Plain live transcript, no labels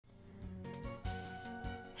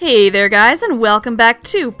Hey there guys, and welcome back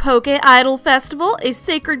to Poké-Idol Festival, a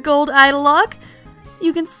sacred gold Idolocke.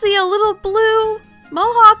 You can see a little blue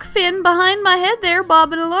mohawk fin behind my head there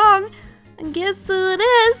bobbing along. And guess who it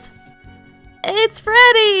is? It's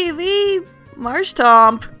Freddy, the Marsh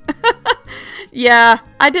Tomp. Yeah,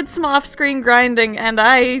 I did some off-screen grinding and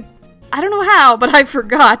I don't know how, but I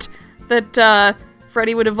forgot that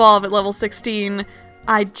Freddy would evolve at level 16.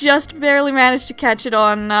 I just barely managed to catch it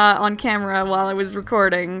on camera while I was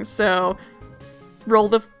recording, so roll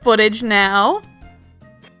the footage now.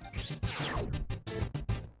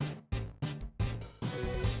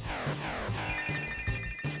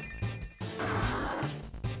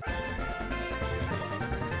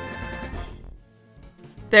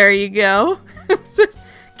 There you go.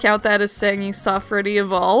 Count that as saying you saw Freddy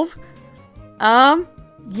evolve.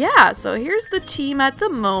 Yeah, so here's the team at the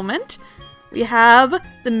moment. We have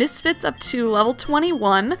the Misfits up to level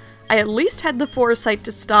 21. I at least had the foresight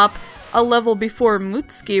to stop a level before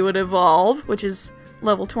Mutski would evolve, which is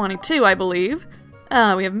level 22, I believe.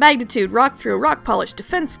 We have Magnitude, Rock Throw, Rock Polish,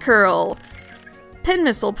 Defense Curl, Pin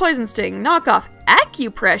Missile, Poison Sting, Knockoff,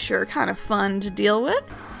 Acupressure, kind of fun to deal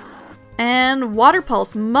with, and Water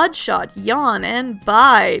Pulse, Mud Shot, Yawn, and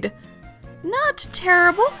Bide. Not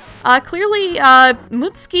terrible. Clearly,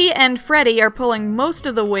 Mutski and Freddy are pulling most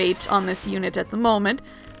of the weight on this unit at the moment,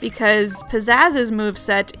 because Pizzazz's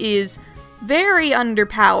moveset is very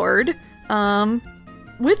underpowered.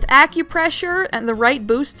 With Acupressure and the right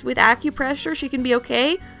boosts with Acupressure, she can be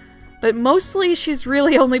okay, but mostly she's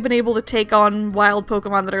really only been able to take on wild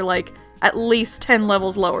Pokemon that are like at least 10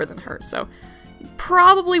 levels lower than her, so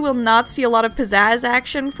probably will not see a lot of Pizzazz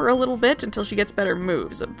action for a little bit until she gets better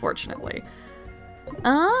moves, unfortunately.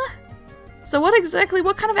 So what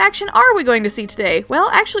kind of action are we going to see today? Well,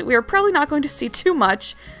 actually, we are probably not going to see too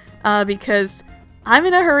much, because I'm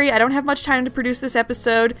in a hurry, I don't have much time to produce this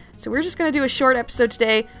episode, so we're just going to do a short episode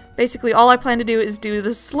today. Basically, all I plan to do is do the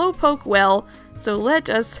Slowpoke Well, so let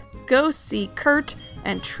us go see Kurt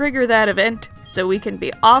and trigger that event so we can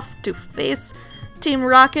be off to face Team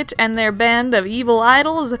Rocket and their band of evil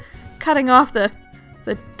idols, cutting off the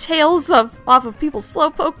tails off of people's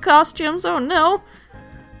Slowpoke costumes. Oh no!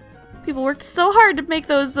 People worked so hard to make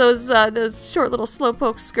those short little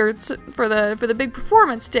Slowpoke skirts for the big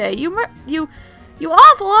performance day. You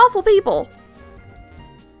awful people!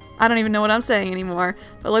 I don't even know what I'm saying anymore.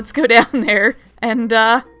 But let's go down there and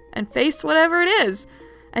face whatever it is,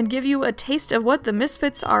 and give you a taste of what the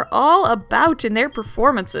Misfits are all about in their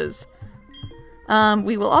performances.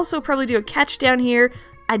 We will also probably do a catch down here.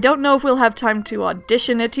 I don't know if we'll have time to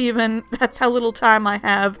audition it even. That's how little time I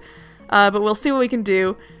have. But we'll see what we can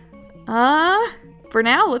do. For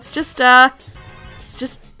now, let's just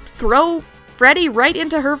throw Freddy right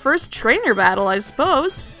into her first trainer battle, I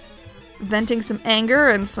suppose. Venting some anger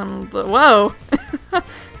and some... whoa!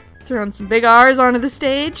 Throwing some big R's onto the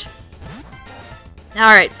stage.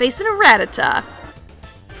 Alright, facing a Rattata.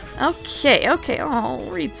 Okay. Oh,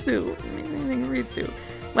 Ritsu.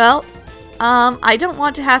 Well, I don't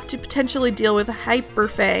want to have to potentially deal with Hyper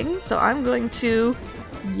Fang, so I'm going to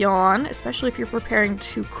yawn, especially if you're preparing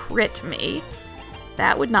to crit me.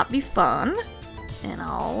 That would not be fun. And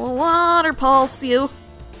I'll Water Pulse you.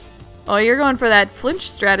 Oh, you're going for that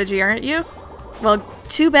flinch strategy, aren't you? Well,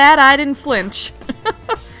 too bad I didn't flinch.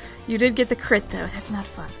 You did get the crit, though. That's not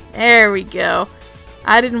fun. There we go.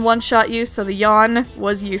 I didn't one-shot you, so the yawn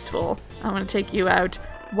was useful. I'm gonna take you out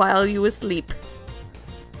while you asleep.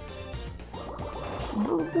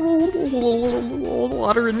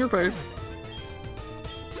 Water in your face.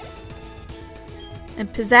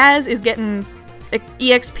 And Pizzazz is getting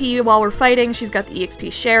EXP while we're fighting. She's got the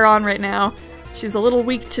EXP share on right now. She's a little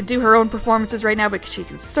weak to do her own performances right now, but she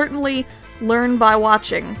can certainly learn by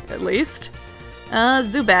watching, at least.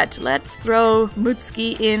 Zubat. Let's throw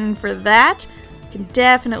Mutski in for that. Can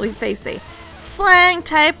definitely face a Flying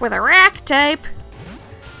type with a Rack type.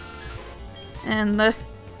 And the...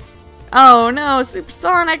 oh no,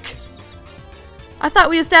 Supersonic! I thought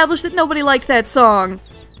we established that nobody liked that song.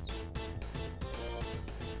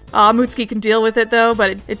 Mutski can deal with it though,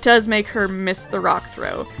 but it does make her miss the rock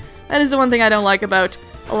throw. That is the one thing I don't like about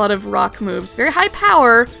a lot of rock moves. Very high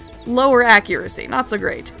power, lower accuracy. Not so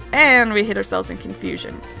great. And we hit ourselves in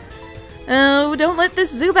confusion. Oh, don't let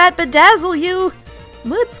this Zubat bedazzle you!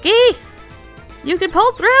 Mutski! You can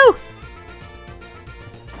pull through!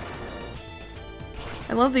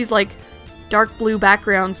 I love these, like, dark blue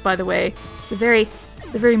backgrounds, by the way. It's a very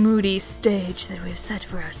moody stage that we've set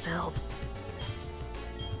for ourselves.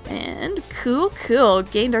 And cool.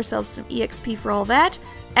 Gained ourselves some EXP for all that.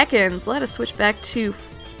 Ekans, let us switch back to...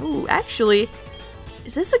 ooh, actually,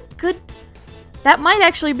 is this a good... That might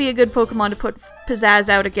actually be a good Pokemon to put Pizzazz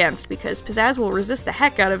out against, because Pizzazz will resist the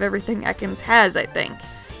heck out of everything Ekans has, I think.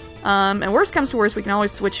 And worst comes to worst, we can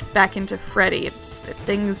always switch back into Freddy if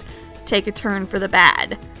things take a turn for the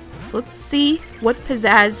bad. So let's see what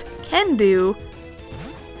Pizzazz can do.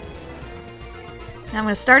 Now I'm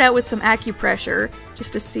going to start out with some acupressure,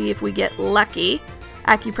 just to see if we get lucky.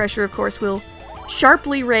 Acupressure, of course, will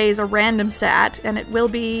sharply raise a random stat, and it will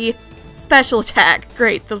be special attack.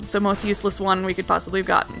 Great, the most useless one we could possibly have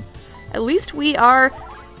gotten. At least we are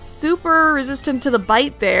super resistant to the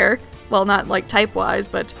bite there. Well, not like type-wise,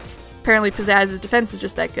 but apparently Pizzazz's defense is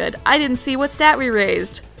just that good. I didn't see what stat we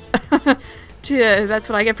raised. That's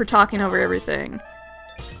what I get for talking over everything.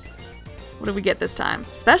 What did we get this time?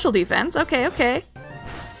 Special defense? Okay, okay.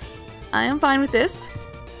 I am fine with this.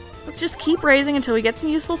 Let's just keep raising until we get some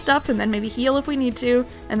useful stuff, and then maybe heal if we need to,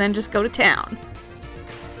 and then just go to town.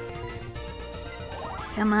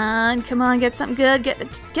 Come on, get something good. Get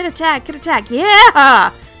attack, get attack.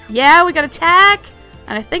 Yeah! Yeah, we got attack!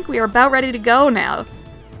 And I think we are about ready to go now.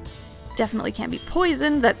 Definitely can't be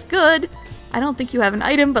poisoned, that's good. I don't think you have an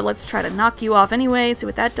item, but let's try to knock you off anyway, see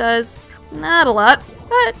what that does. Not a lot,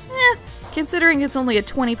 but considering it's only a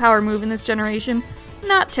 20 power move in this generation,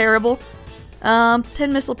 not terrible.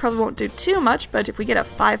 Pin Missile probably won't do too much, but if we get a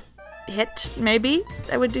 5 hit, maybe,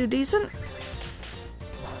 that would do decent.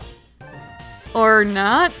 Or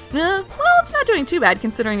not. Well, it's not doing too bad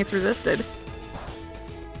considering it's resisted.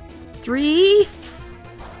 3,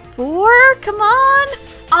 4, come on!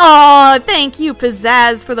 Oh, thank you,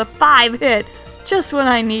 Pizzazz, for the 5 hit. Just what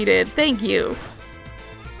I needed. Thank you.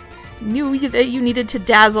 Knew that you needed to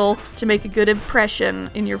dazzle to make a good impression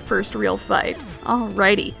in your first real fight.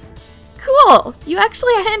 Alrighty. Cool! You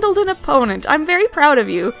actually handled an opponent. I'm very proud of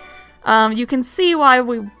you. You can see why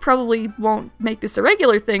we probably won't make this a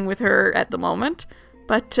regular thing with her at the moment,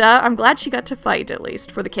 but I'm glad she got to fight, at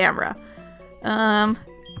least, for the camera.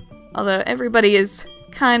 Although everybody is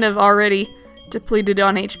kind of already depleted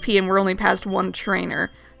on HP and we're only past 1 trainer.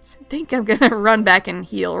 So I think I'm gonna run back and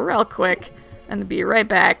heal real quick and be right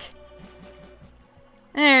back.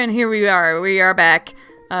 And here we are back.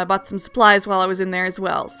 Bought some supplies while I was in there as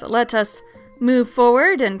well, so let us move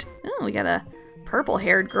forward. And oh, we got a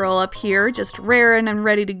purple-haired girl up here, just raring and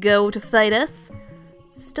ready to go to fight us.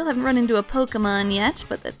 Still haven't run into a Pokemon yet,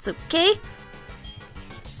 but that's okay.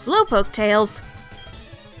 Slowpoke tails.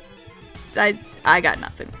 I got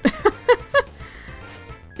nothing.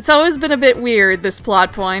 It's always been a bit weird, this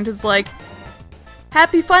plot point. It's like,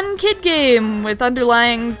 happy fun kid game with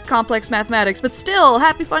underlying complex mathematics, but still,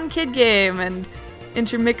 happy fun kid game, and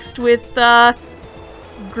intermixed with,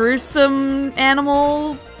 gruesome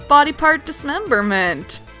animal body part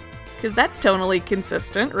dismemberment. Because that's tonally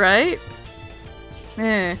consistent, right?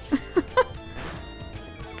 Eh.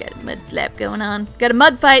 Got a mud slap going on. Got a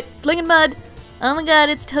mud fight, slinging mud. Oh my god,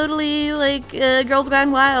 it's totally like Girls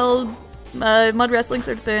Gone Wild, mud wrestling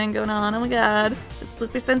sort of thing going on. Oh my god, it's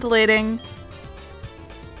super scintillating.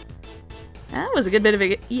 That was a good bit of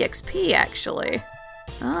EXP, actually.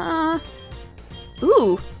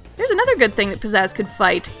 Ooh, there's another good thing that Pizzazz could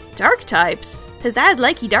fight. Dark types. Pizzazz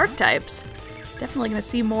likey dark types. Definitely gonna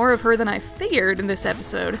see more of her than I figured in this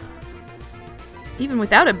episode. Even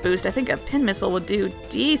without a boost, I think a Pin Missile would do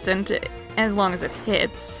decent as long as it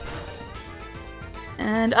hits.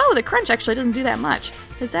 And, oh, the crunch actually doesn't do that much.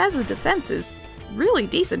 Pizzazz's defense is really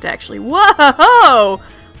decent, actually. Whoa!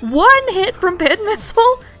 1 hit from Pin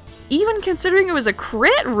Missile? Even considering it was a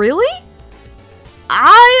crit? Really?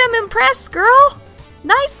 I am impressed, girl!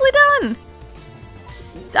 Nicely done!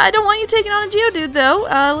 I don't want you taking on a Geodude, though.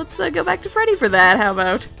 Let's go back to Freddy for that, how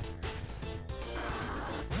about?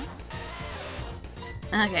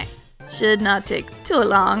 Okay. Should not take too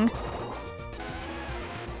long.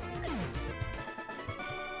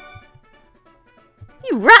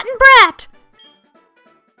 You rotten brat!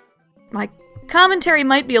 My commentary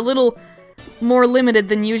might be a little more limited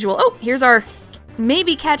than usual. Oh, here's our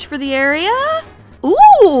maybe catch for the area. Ooh,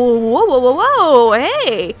 whoa, whoa, whoa, whoa,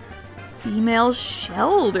 hey! Female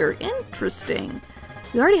Shelder, interesting.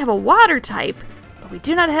 We already have a water type, but we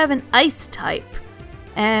do not have an ice type.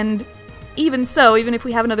 And even so, even if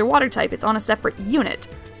we have another water type, it's on a separate unit,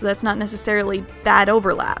 so that's not necessarily bad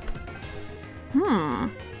overlap. I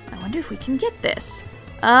wonder if we can get this.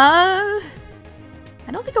 I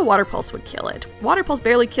don't think a Water Pulse would kill it. Water Pulse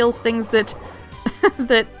barely kills things that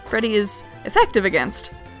that Freddy is effective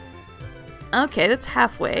against. Okay, that's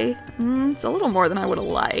halfway. It's a little more than I would have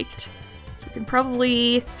liked. So we can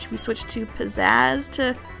probably... Should we switch to Pizzazz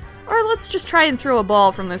to... Or let's just try and throw a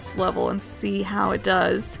ball from this level and see how it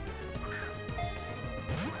does.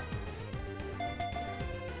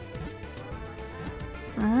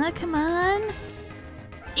 Come on.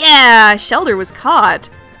 Yeah, Shelder was caught.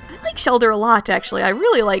 I like Shelder a lot, actually. I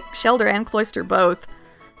really like Shelder and Cloyster both.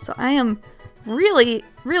 So I am really,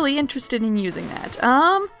 really interested in using that.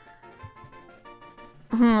 Oh,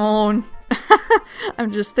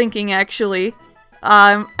 I'm just thinking, actually.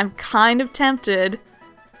 I'm kind of tempted.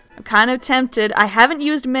 I haven't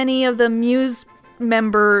used many of the Muse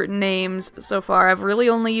member names so far. I've really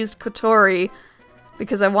only used Kotori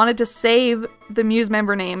because I wanted to save the Muse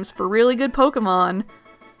member names for really good Pokemon.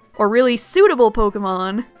 Or really suitable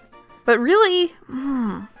Pokemon. But really,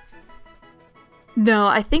 no,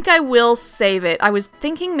 I think I will save it. I was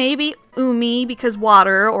thinking maybe Umi because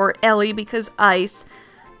water, or Ellie because ice.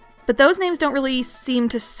 But those names don't really seem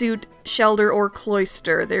to suit Shelder or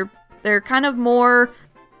Cloyster. They're kind of more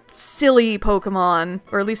silly Pokemon,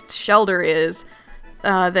 or at least Shelder is,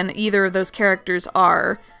 than either of those characters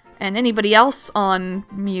are. And anybody else on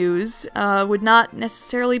Muse would not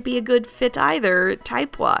necessarily be a good fit either,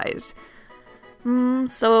 type-wise.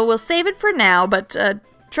 So we'll save it for now, but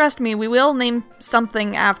trust me, we will name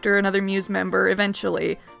something after another Muse member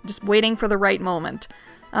eventually. Just waiting for the right moment.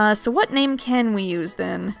 So what name can we use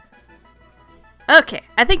then? Okay,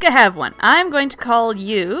 I think I have one. I'm going to call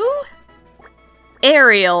you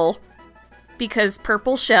Ariel, because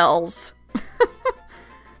purple shells.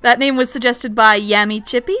 That name was suggested by Yummy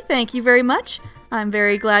Chippy, thank you very much. I'm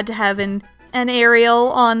very glad to have an Ariel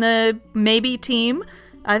on the maybe team.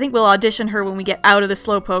 I think we'll audition her when we get out of the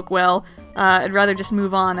Slowpoke Well. I'd rather just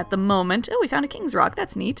move on at the moment. Oh, we found a King's Rock,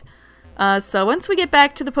 that's neat. So once we get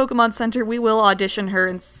back to the Pokemon Center, we will audition her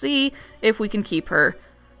and see if we can keep her.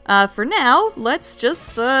 For now, let's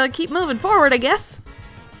just keep moving forward, I guess.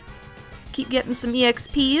 Keep getting some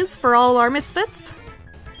EXPs for all our Misfits.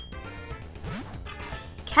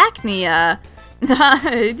 Cacnea.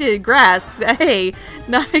 Grass. Hey,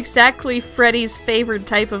 not exactly Freddy's favored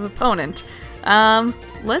type of opponent.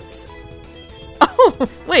 Let's... Oh,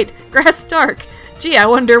 wait, Grass Dark. Gee, I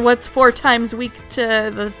wonder what's 4 times weak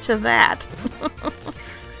to that.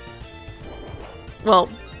 Well,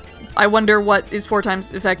 I wonder what is 4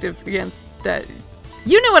 times effective against that.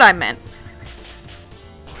 You knew what I meant.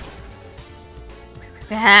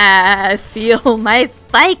 Ah, feel my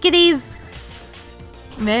spikities.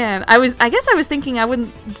 Man, I guess I was thinking I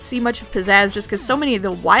wouldn't see much of Pizzazz just because so many of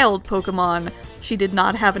the wild Pokemon she did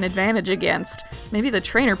not have an advantage against. Maybe the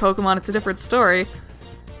trainer Pokemon, it's a different story.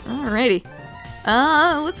 Alrighty.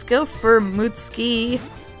 Let's go for Mootski.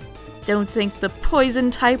 Don't think the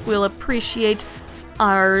poison type will appreciate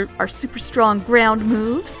our super strong ground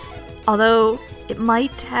moves. Although, it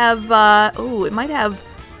might have, it might have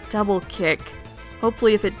double kick.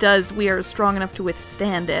 Hopefully if it does, we are strong enough to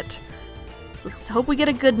withstand it. So let's hope we get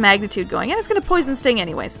a good magnitude going. And it's gonna poison sting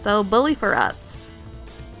anyway, so bully for us.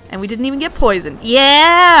 And we didn't even get poisoned.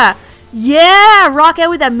 Yeah! Yeah! Rock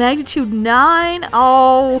out with that magnitude 9!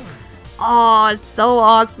 Oh, so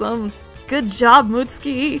awesome. Good job,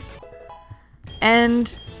 Mootski.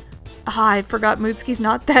 And I forgot Mootski's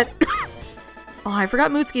not that I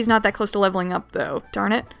forgot Mootski's not that close to leveling up though.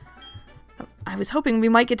 Darn it. I was hoping we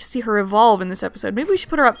might get to see her evolve in this episode. Maybe we should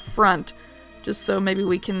put her up front, just so maybe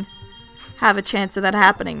we can have a chance of that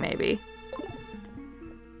happening, maybe.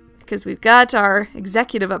 Because we've got our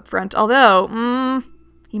executive up front, although,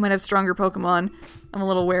 he might have stronger Pokemon. I'm a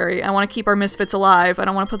little wary. I want to keep our Misfits alive. I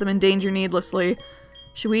don't want to put them in danger needlessly.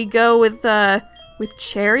 Should we go with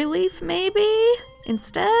Cherry Leaf, maybe?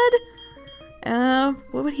 Instead?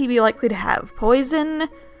 What would he be likely to have? Poison?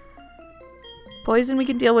 Poison we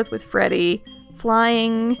can deal with Freddy.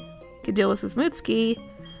 Flying, could deal with Mootski.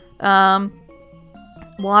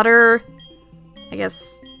 Water, I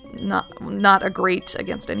guess not a great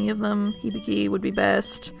against any of them. Hibiki would be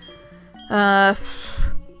best. I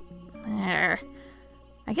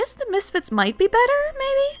guess the Misfits might be better,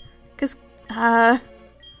 maybe? Because,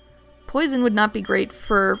 Poison would not be great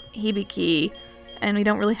for Hibiki, and we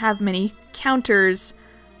don't really have many counters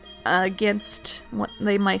against what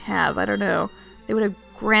they might have. I don't know. They would have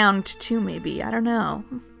ground too, maybe. I don't know.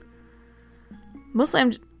 Mostly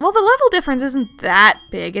well, the level difference isn't that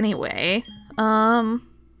big anyway. I'm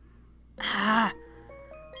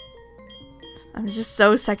just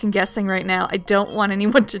so second-guessing right now. I don't want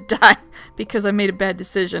anyone to die because I made a bad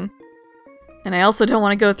decision. And I also don't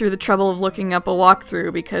want to go through the trouble of looking up a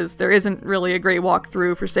walkthrough because there isn't really a great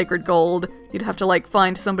walkthrough for Sacred Gold. You'd have to, like,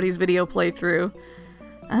 find somebody's video playthrough.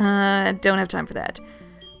 I don't have time for that.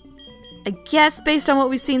 I guess, based on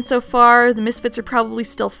what we've seen so far, the Misfits are probably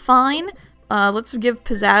still fine. Let's give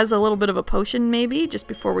Pizzazz a little bit of a potion, maybe, just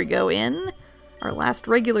before we go in. Our last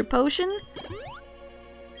regular potion.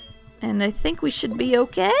 And I think we should be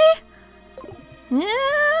okay?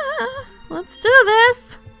 Yeah, let's do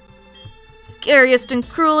this. Scariest and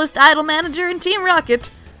cruelest idol manager in Team Rocket.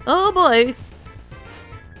 Oh boy.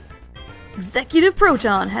 Executive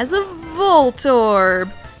Proton has a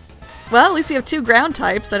Voltorb. Well, at least we have 2 ground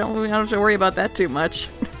types. We don't have to worry about that too much.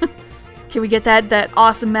 Can we get that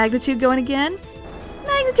awesome magnitude going again?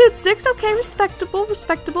 Magnitude 6, okay,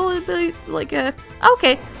 respectable. It'd be like a...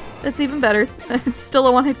 Okay, that's even better. It's still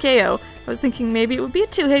a 1-hit KO. I was thinking maybe it would be a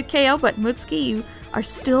 2-hit KO, but Mutski, you are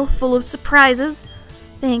still full of surprises.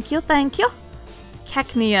 Thank you, thank you.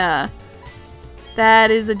 Cacnea.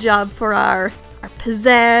 That is a job for our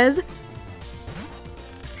pizzazz.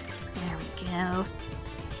 There we go.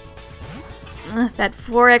 That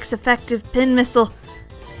 4x effective pin missile.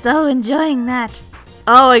 So enjoying that.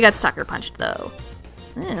 Oh, I got sucker punched though.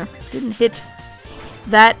 Didn't hit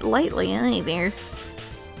that lightly either.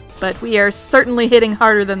 But we are certainly hitting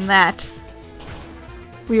harder than that.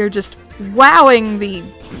 We are just wowing the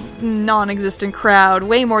non-existent crowd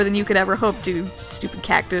way more than you could ever hope to, stupid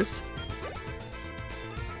cactus.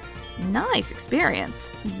 Nice experience.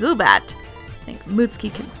 Zubat. I think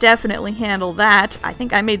Mutski can definitely handle that. I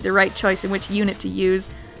think I made the right choice in which unit to use.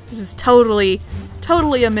 This is totally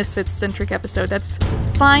a Misfits-centric episode. That's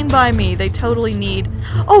fine by me. They totally need...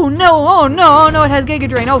 Oh no, oh no, oh no, it has Giga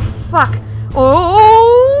Drain. Oh fuck.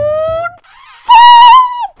 Oh...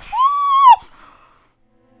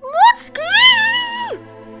 Mutski!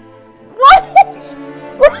 What?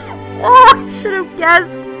 Oh, I should have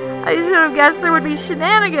guessed. I should have guessed there would be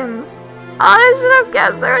Shenanigans. I should have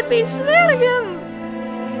guessed there would be Shenanigans.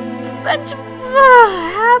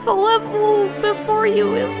 Half a level before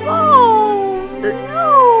you evolved.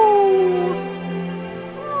 No.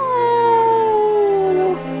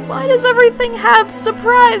 Oh. Why does everything have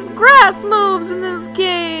surprise grass moves in this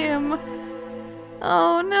game?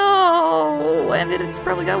 Oh no. And it's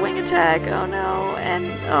probably got wing attack. Oh no. And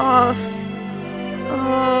oh.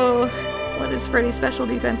 What is Freddy's special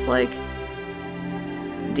defense like?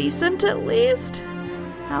 Decent at least?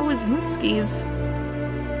 How is Mutski's?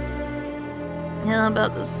 Yeah,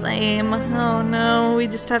 about the same. Oh no, we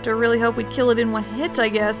just have to really hope we kill it in 1 hit, I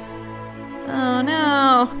guess. Oh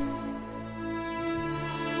no.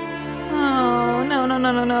 Oh,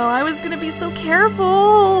 no. I was gonna be so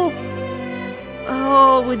careful.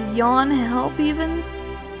 Oh, would Yawn help even?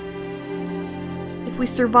 If we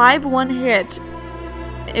survive 1 hit,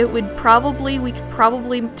 we could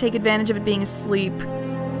probably take advantage of it being asleep.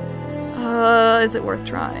 Is it worth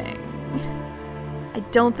trying? I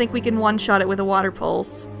don't think we can one-shot it with a water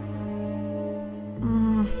pulse.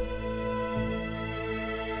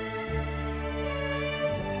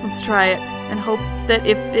 Let's try it, and hope that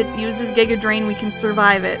if it uses Giga Drain, we can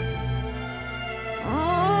survive it.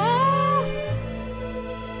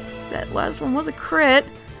 That last one was a crit.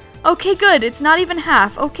 Okay, good. It's not even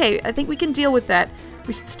half. Okay, I think we can deal with that.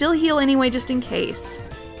 We should still heal anyway, just in case.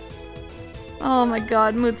 Oh my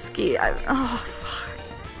god, Mutski. Oh, fuck.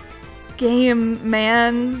 This game,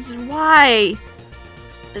 man. Why?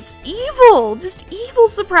 It's evil! Just evil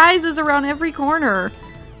surprises around every corner.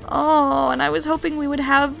 Oh, and I was hoping we would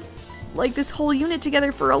have, like, this whole unit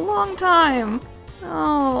together for a long time.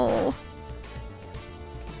 Oh.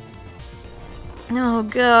 Oh,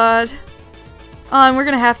 god. Oh, and we're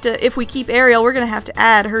gonna have to, if we keep Ariel, we're gonna have to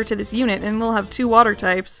add her to this unit, and we'll have 2 water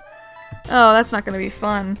types. Oh, that's not gonna be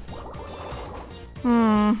fun.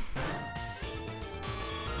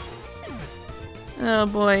 Oh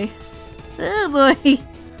boy. Oh boy.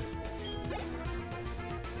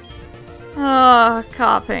 Oh,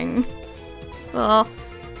 coughing. Well,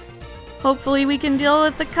 hopefully we can deal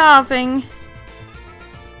with the coughing.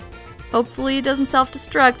 Hopefully it doesn't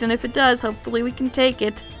self-destruct, and if it does, hopefully we can take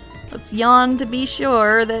it. Let's yawn to be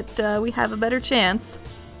sure that we have a better chance.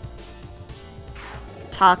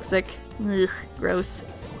 Toxic. Ugh, gross.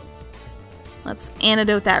 Let's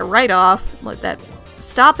antidote that right off.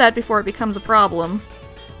 Stop that before it becomes a problem.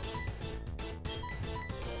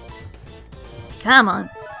 Come on.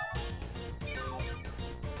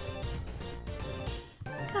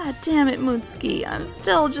 God damn it, Mutski. I'm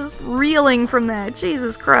still just reeling from that.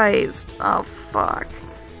 Jesus Christ. Oh, fuck.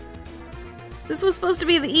 This was supposed to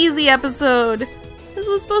be the easy episode. This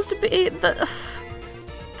was supposed to be the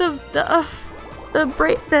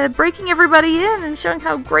breaking everybody in and showing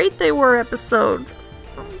how great they were episode.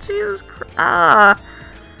 Oh, Jesus Christ.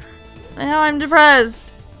 Now I'm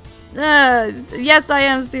depressed. Yes, I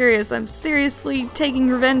am serious. I'm seriously taking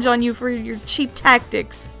revenge on you for your cheap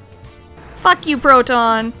tactics. Fuck you,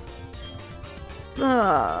 Proton.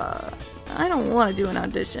 I don't want to do an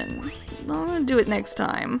audition. I'm gonna do it next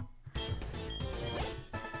time.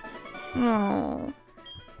 Oh.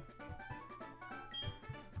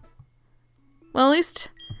 at least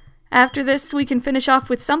after this we can finish off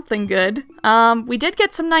with something good. We did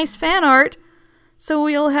get some nice fan art, so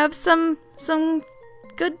we'll have some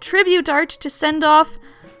good tribute art to send off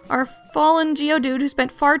our fallen Geodude who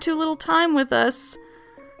spent far too little time with us.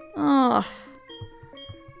 Oh.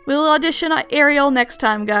 We'll audition Ariel next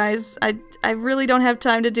time, guys. I really don't have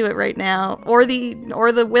time to do it right now, or the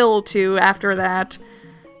will to after that.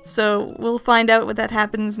 So we'll find out what that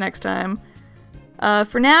happens next time.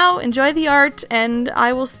 For now, enjoy the art, and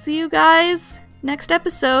I will see you guys next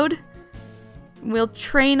episode. We'll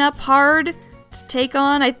train up hard to take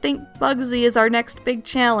on, I think Bugsy is our next big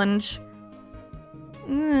challenge.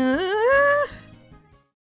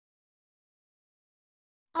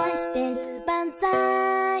 愛してる万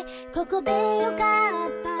歳ここでよか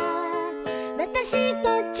った私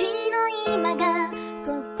たちの今が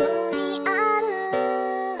ここにある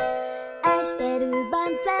愛してる万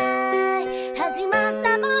歳始まっ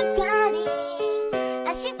たばかり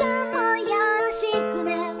明日もよろしくね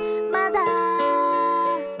まだ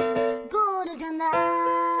ゴールじゃない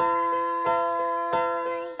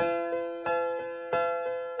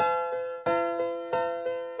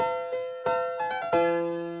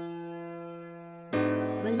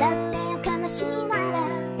笑ってよ悲しい